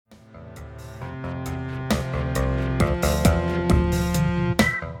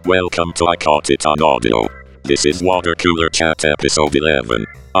welcome to I Caught It on Audio. This is Water Cooler Chat Episode 11,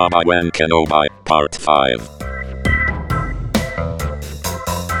 Obi-Wan Kenobi, Part 5.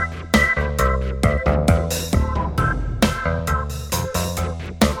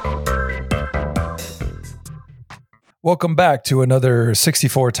 Welcome back to another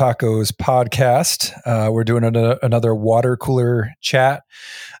 64 Tacos podcast. We're doing another water cooler chat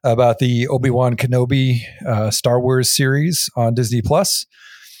about the Obi-Wan Kenobi Star Wars series on Disney Plus.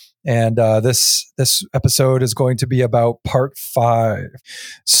 And this episode is going to be about part 5.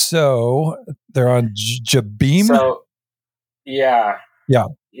 So they're on Jabim. So, yeah.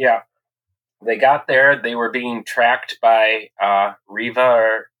 Yeah. They got there. They were being tracked by Reva,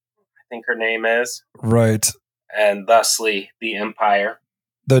 or I think her name is. Right. And thusly, the Empire.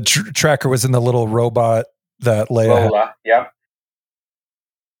 The tracker was in the little robot that Leia had. Lola, yep.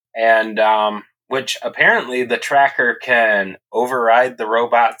 And which apparently the tracker can override the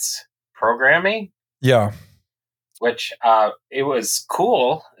robot's programming. Yeah. Which it was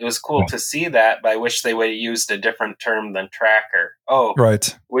cool. It was cool to see that, but I wish they would have used a different term than tracker. Oh,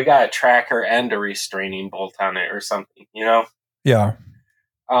 right. We got a tracker and a restraining bolt on it or something, you know? Yeah.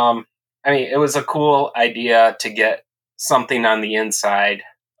 I mean, it was a cool idea to get something on the inside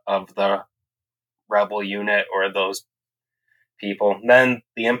of the rebel unit or those people. Then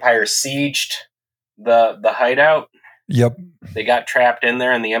the Empire sieged the hideout. Yep. They got trapped in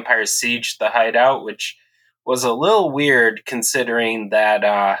there and the Empire sieged the hideout, which was a little weird considering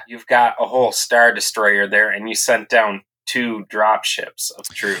that you've got a whole Star Destroyer there and you sent down 2 dropships of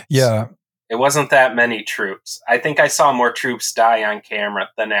troops. Yeah. It wasn't that many troops. I think I saw more troops die on camera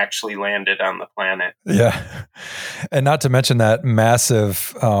than actually landed on the planet. Yeah. And not to mention that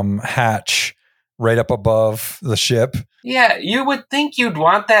massive hatch right up above the ship. Yeah, you would think you'd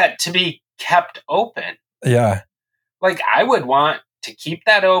want that to be kept open. Yeah. Like, I would want to keep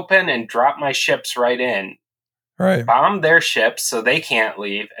that open and drop my ships right in. Right. Bomb their ships so they can't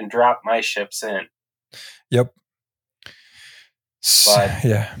leave and drop my ships in. Yep. But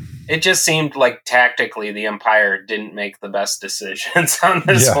yeah, it just seemed like tactically the Empire didn't make the best decisions on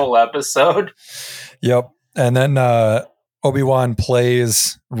this whole episode. Yep. And then Obi-Wan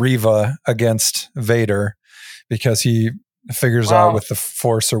plays Reva against Vader because he figures out with the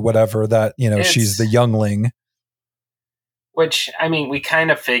Force or whatever that, you know, she's the youngling. Which, I mean, we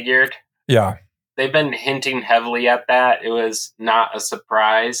kind of figured. Yeah. They've been hinting heavily at that. It was not a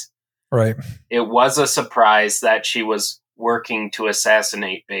surprise. Right. It was a surprise that she was working to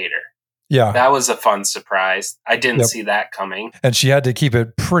assassinate Vader. Yeah. That was a fun surprise. I didn't see that coming. And she had to keep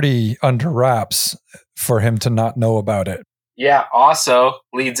it pretty under wraps for him to not know about it. Yeah, also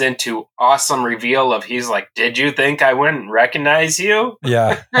leads into awesome reveal of he's like, did you think I wouldn't recognize you?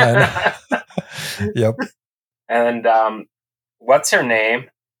 Yeah. Yep. And what's her name?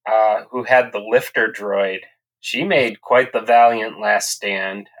 Who had the lifter droid? She made quite the valiant last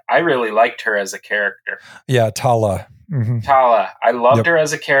stand. I really liked her as a character. Yeah, Tala. Mm-hmm. Tala. I loved her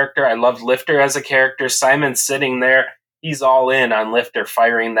as a character. I loved Lifter as a character. Simon's sitting there. He's all in on Lifter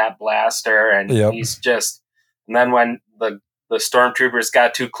firing that blaster. And he's just... And then when the stormtroopers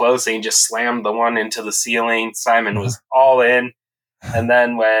got too close, he just slammed the one into the ceiling. Simon was all in. And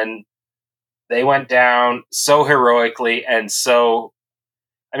then when they went down so heroically and so...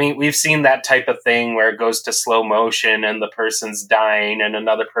 I mean, we've seen that type of thing where it goes to slow motion and the person's dying and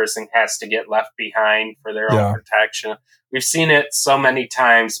another person has to get left behind for their own protection. We've seen it so many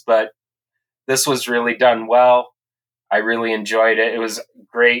times, but this was really done well. I really enjoyed it. It was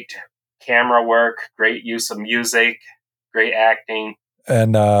great camera work, great use of music, great acting.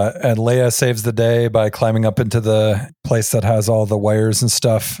 And Leia saves the day by climbing up into the place that has all the wires and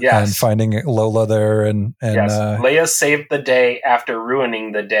stuff and finding Lola there. And Leia saved the day after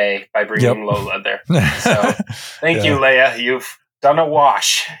ruining the day by bringing Lola there. So thank you, Leia. You've done a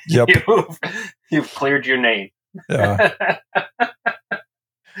wash. Yep. You've cleared your name. Yeah.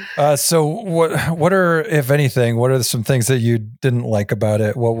 So what are, if anything, what are some things that you didn't like about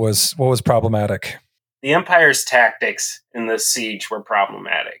it? What was problematic? The Empire's tactics in this siege were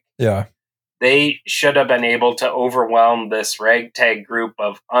problematic. Yeah. They should have been able to overwhelm this ragtag group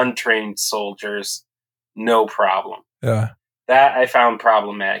of untrained soldiers, no problem. Yeah. That I found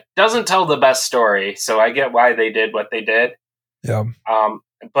problematic. Doesn't tell the best story, so I get why they did what they did. Yeah.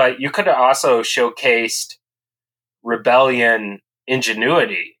 But you could have also showcased rebellion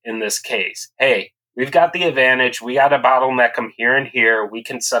ingenuity in this case. Hey, we've got the advantage. We got to bottleneck them here and here. We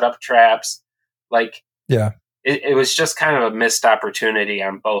can set up traps. Like, it was just kind of a missed opportunity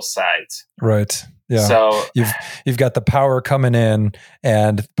on both sides. Right. Yeah. So you've got the power coming in,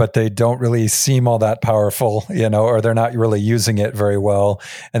 but they don't really seem all that powerful, or they're not really using it very well.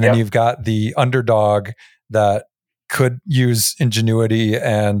 And then you've got the underdog that could use ingenuity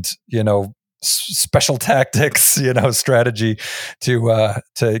and special tactics, strategy to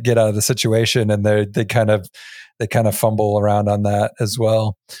get out of the situation, and they kind of fumble around on that as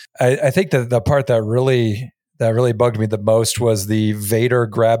well. I think that the part that really bugged me the most was the Vader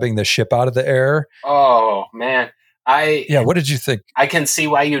grabbing the ship out of the air. Oh man, what did you think? I can see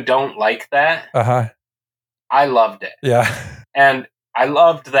why you don't like that. I loved it. Yeah, and I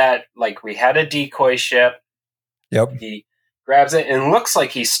loved that. Like, we had a decoy ship. Yep. He grabs it and looks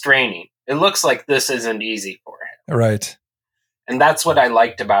like he's straining. It looks like this isn't easy for him. Right. And that's what I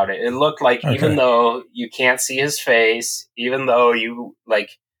liked about it. It looked like even though you can't see his face, even though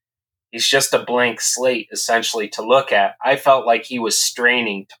he's just a blank slate essentially to look at, I felt like he was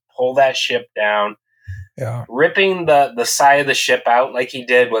straining to pull that ship down. Yeah. Ripping the side of the ship out like he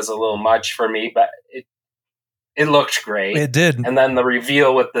did was a little much for me, but it looked great. It did. And then the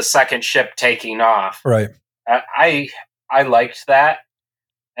reveal with the second ship taking off. Right. I liked that.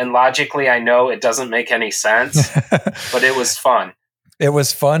 And logically, I know it doesn't make any sense, but it was fun. It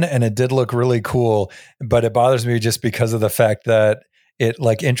was fun, and it did look really cool, but it bothers me just because of the fact that it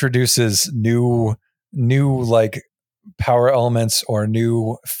introduces new power elements or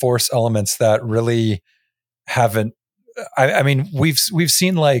new force elements that really haven't. I mean, we've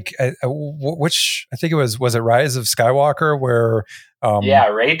seen which I think it was it Rise of Skywalker where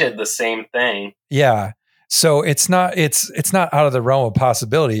Rey did the same thing. Yeah. So it's not out of the realm of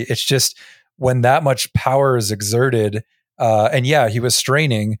possibility. It's just when that much power is exerted, and he was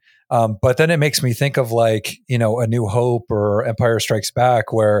straining. But then it makes me think of A New Hope or Empire Strikes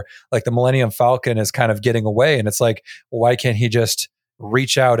Back, where the Millennium Falcon is kind of getting away, and it's like, well, why can't he just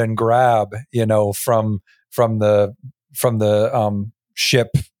reach out and grab, from the ship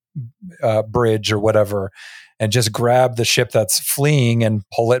bridge or whatever, and just grab the ship that's fleeing and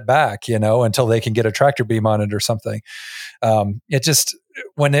pull it back, until they can get a tractor beam on it or something. It just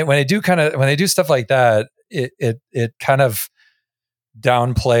when they do stuff like that, it kind of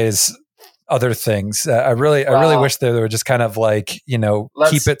downplays other things. I really wish they were just kind of keep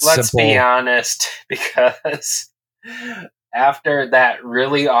it simple. Let's be honest, because after that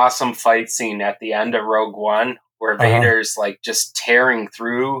really awesome fight scene at the end of Rogue One, where Vader's just tearing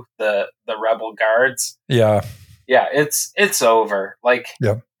through the rebel guards. Yeah, it's over.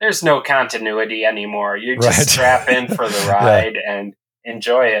 There's no continuity anymore. You just strap in for the ride and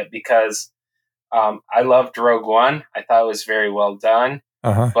enjoy it, because I loved Rogue One. I thought it was very well done.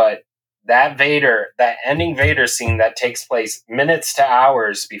 But that ending Vader scene that takes place minutes to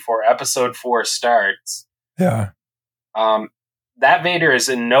hours before Episode 4 starts. Yeah. That Vader is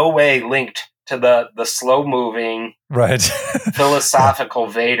in no way linked to the slow-moving, philosophical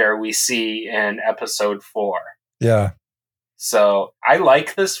Vader we see in Episode 4. Yeah. So I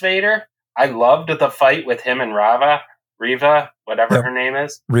like this Vader. I loved the fight with him and Reva, whatever her name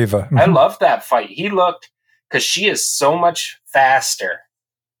is. Reva. I loved that fight. Because she is so much faster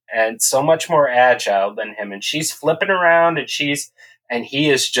and so much more agile than him, and she's flipping around, and he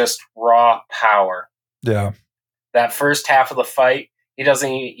is just raw power. Yeah. That first half of the fight, he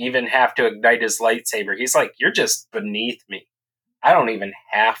doesn't even have to ignite his lightsaber. He's like, you're just beneath me. I don't even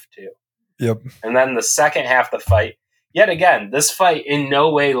have to. Yep. And then the second half of the fight, yet again, this fight in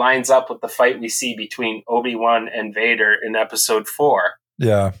no way lines up with the fight we see between Obi-Wan and Vader in Episode 4.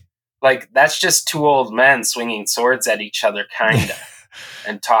 Yeah. That's just two old men swinging swords at each other, kind of,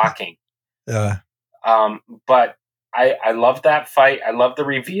 and talking. Yeah. But I love that fight. I love the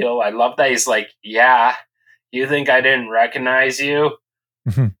reveal. I love that he's like, yeah, you think I didn't recognize you?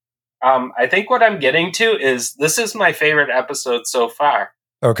 I think what I'm getting to is this is my favorite episode so far.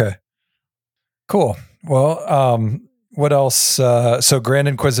 Okay. Cool. Well, what else? So Grand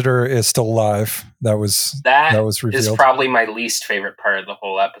Inquisitor is still alive. That was revealed. Is probably my least favorite part of the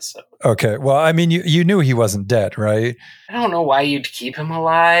whole episode. Okay. Well, I mean, you knew he wasn't dead, right? I don't know why you'd keep him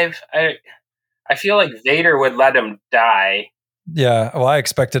alive. I feel like Vader would let him die. Yeah. Well, I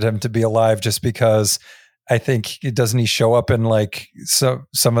expected him to be alive just because I think doesn't he show up in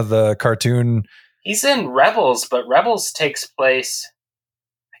some of the cartoon? He's in Rebels, but Rebels takes place.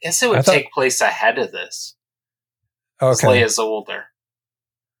 I guess it would take place ahead of this. Okay. Leia's older.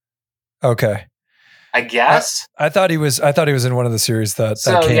 Okay. I guess. I thought he was in one of the series that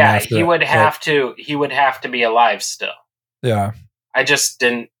came after. He would have to be alive still. Yeah. I just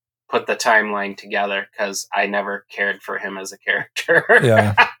didn't put the timeline together because I never cared for him as a character.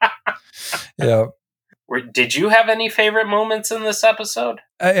 Yeah. Yeah. Did you have any favorite moments in this episode?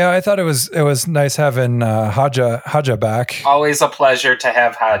 I thought it was nice having Haja back. Always a pleasure to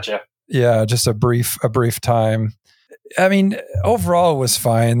have Haja. Yeah, just a brief time. I mean, overall it was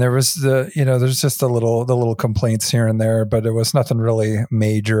fine. There was there's just the little complaints here and there, but it was nothing really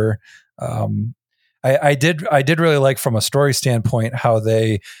major. I did really like, from a story standpoint, how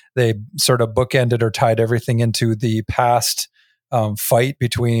they sort of bookended or tied everything into the past fight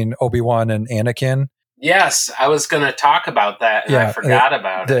between Obi-Wan and Anakin. Yes, I was going to talk about that, and I forgot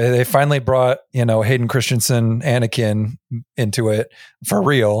about it. They finally brought, Hayden Christensen, Anakin into it for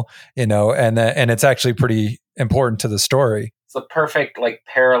real, and it's actually pretty important to the story. It's the perfect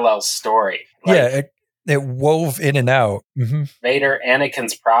parallel story. It wove in and out. Mm-hmm. Vader,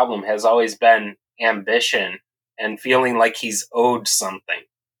 Anakin's problem has always been ambition and feeling like he's owed something.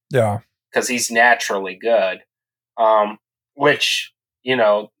 Yeah, because he's naturally good, which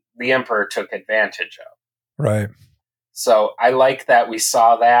the Emperor took advantage of. Right. So I like that we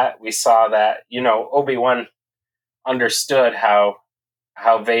saw that. Obi-Wan understood how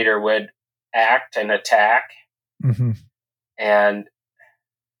Vader would act and attack. Mm-hmm. And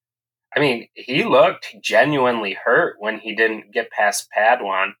I mean, he looked genuinely hurt when he didn't get past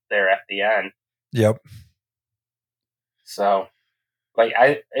Padawan there at the end. Yep. So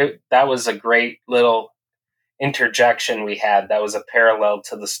that was a great little interjection we had. That was a parallel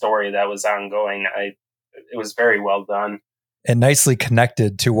to the story that was ongoing. It was very well done and nicely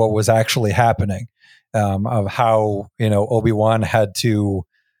connected to what was actually happening, of how Obi-Wan had to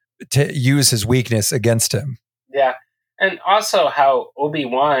use his weakness against him. Yeah, and also how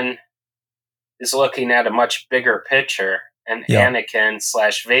Obi-Wan is looking at a much bigger picture, and Anakin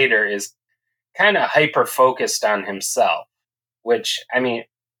 / Vader is kind of hyper focused on himself. Which, I mean,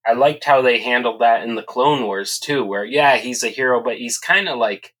 I liked how they handled that in the Clone Wars too, where he's a hero, but he's kind of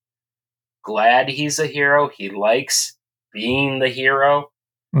glad he's a hero. He likes being the hero,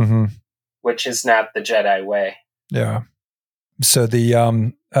 mm-hmm. which is not the Jedi way. Yeah. So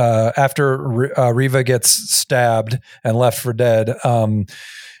the after Reva gets stabbed and left for dead,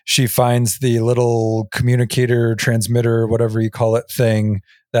 she finds the little communicator, transmitter, whatever you call it, thing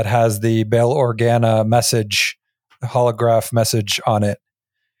that has the Bail Organa message, holograph message on it.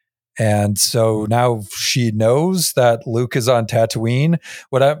 And so now she knows that Luke is on Tatooine.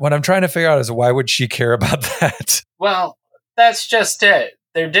 What I'm trying to figure out is, why would she care about that? Well, that's just it.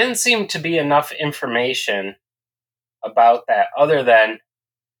 There didn't seem to be enough information about that, other than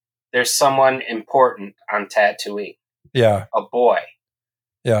there's someone important on Tatooine. Yeah. A boy.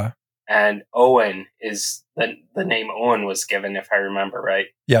 Yeah. And Owen is the name Owen was given, if I remember right.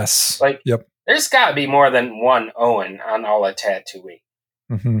 Yes. Yep. There's got to be more than one Owen on all of Tatooine.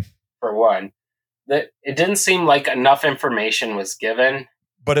 Mm-hmm. For one, that it didn't seem like enough information was given,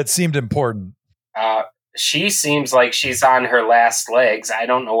 but it seemed important. She seems like she's on her last legs. I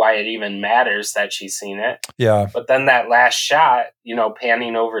don't know why it even matters that she's seen it. Yeah. But then that last shot,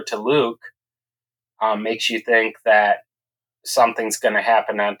 panning over to Luke, makes you think that something's going to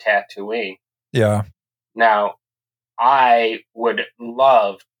happen on Tatooine. Yeah. Now, I would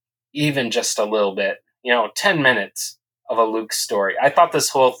love even just a little bit, 10 minutes of a Luke story. I thought this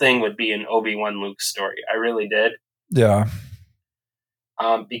whole thing would be an Obi-Wan Luke story. I really did. Yeah.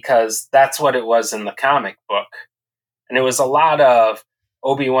 Because that's what it was in the comic book. And it was a lot of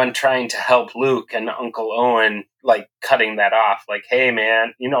Obi-Wan trying to help Luke and Uncle Owen, cutting that off. Hey,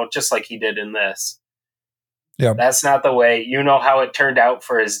 man, just like he did in this. Yeah. That's not the way. You know how it turned out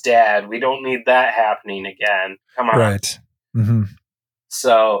for his dad. We don't need that happening again. Come on. Right. Mm-hmm.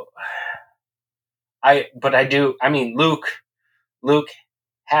 So... Luke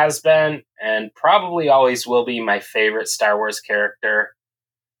has been and probably always will be my favorite Star Wars character,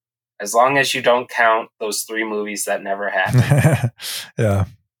 as long as you don't count those 3 movies that never happened. Yeah.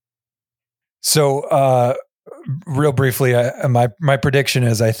 So, real briefly, my prediction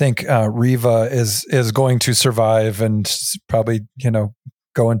is, I think Reva is going to survive and probably,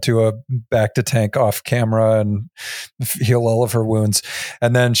 go into a back to tank off camera and heal all of her wounds.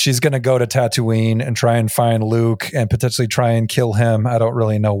 And then she's going to go to Tatooine and try and find Luke and potentially try and kill him. I don't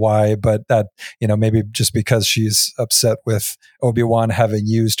really know why, but that, maybe just because she's upset with Obi-Wan having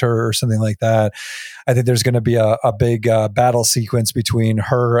used her or something like that. I think there's going to be a big battle sequence between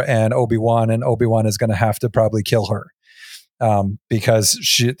her and Obi-Wan is going to have to probably kill her. Because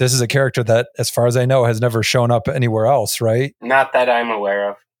this is a character that, as far as I know, has never shown up anywhere else, right? Not that I'm aware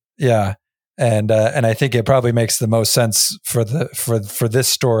of. Yeah, and I think it probably makes the most sense for this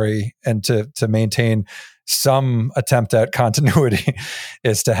story, and to maintain some attempt at continuity,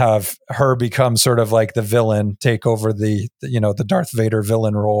 is to have her become sort of like the villain, take over the Darth Vader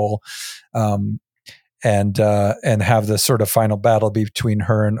villain role, and have this sort of final battle between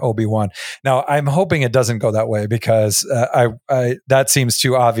her and Obi-Wan. Now, I'm hoping it doesn't go that way because I that seems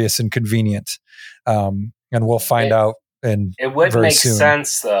too obvious and convenient. And we'll find out. And it would make soon.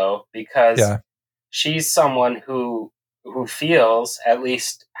 sense though, because she's someone who feels, at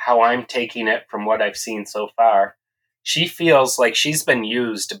least how I'm taking it from what I've seen so far, she feels like she's been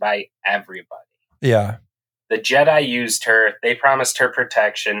used by everybody. Yeah. The Jedi used her. They promised her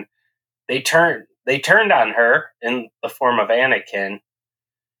protection. They turned on her in the form of Anakin,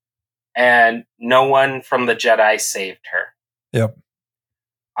 and no one from the Jedi saved her. Yep.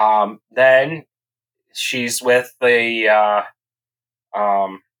 Then she's with the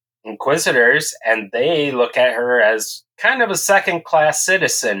Inquisitors, and they look at her as kind of a second-class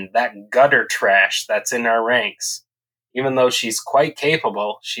citizen, that gutter trash that's in our ranks. Even though she's quite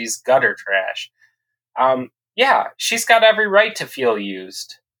capable, she's gutter trash. Yeah, she's got every right to feel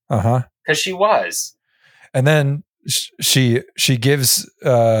used. Because she was. And then she gives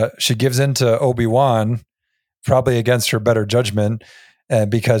into Obi-Wan, probably against her better judgment,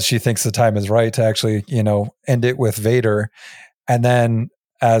 because she thinks the time is right to actually, end it with Vader. And then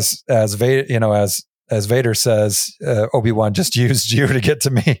as Vader says, Obi-Wan just used you to get to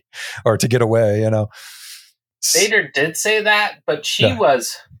me or to get away, Vader did say that, but she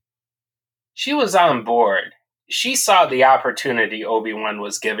was on board. She saw the opportunity Obi-Wan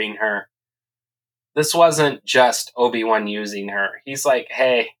was giving her. This wasn't just Obi-Wan using her. He's like,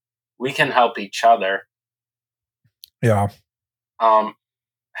 hey, we can help each other. Yeah. I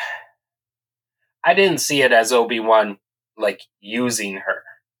didn't see it as Obi-Wan like using her.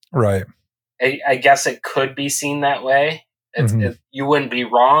 Right. I guess it could be seen that way. You wouldn't be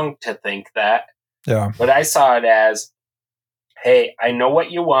wrong to think that. Yeah. But I saw it as, hey, I know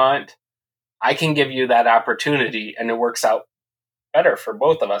what you want. I can give you that opportunity, and it works out better for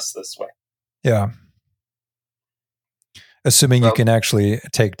both of us this way. Yeah. Assuming you can actually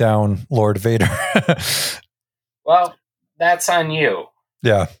take down Lord Vader. Well, that's on you.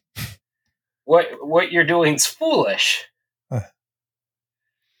 Yeah. What you're doing's foolish.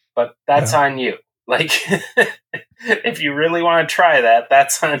 But that's on you. Like, if you really want to try that,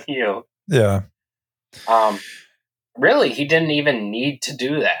 that's on you. Yeah. Really, he didn't even need to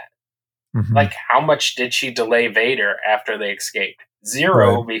do that. Like, how much did she delay Vader after they escaped?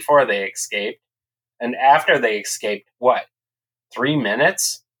 0 before they escaped. And after they escaped, what? 3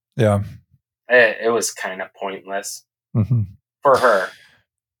 minutes? Yeah. It was kind of pointless for her.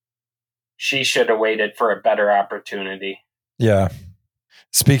 She should have waited for a better opportunity. Yeah.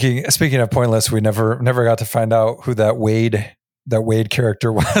 Speaking of pointless, we never got to find out who that Wade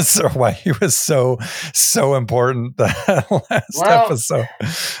character was, or why he was so important that last episode.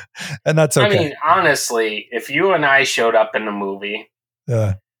 And that's okay. I mean, honestly, if you and I showed up in the movie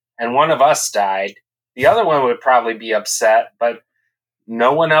and one of us died, the other one would probably be upset, but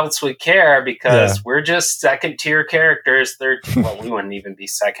no one else would care because we're just second-tier characters. Well, we wouldn't even be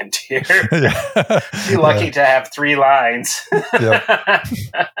second-tier. Be lucky to have 3 lines. Yeah.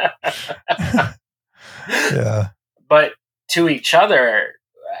 But to each other,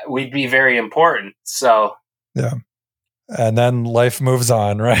 we'd be very important. So and then life moves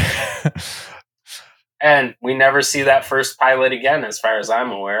on, right? And we never see that first pilot again, as far as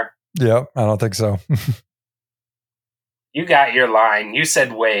I'm aware. Yep, I don't think so. You got your line. You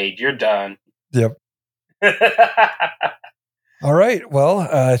said Wade. You're done. Yep. All right. Well,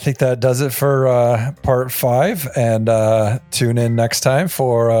 I think that does it for part 5. And tune in next time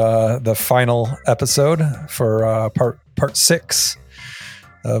for the final episode for part 6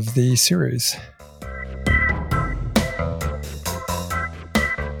 of the series.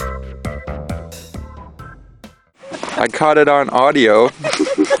 I caught it on audio.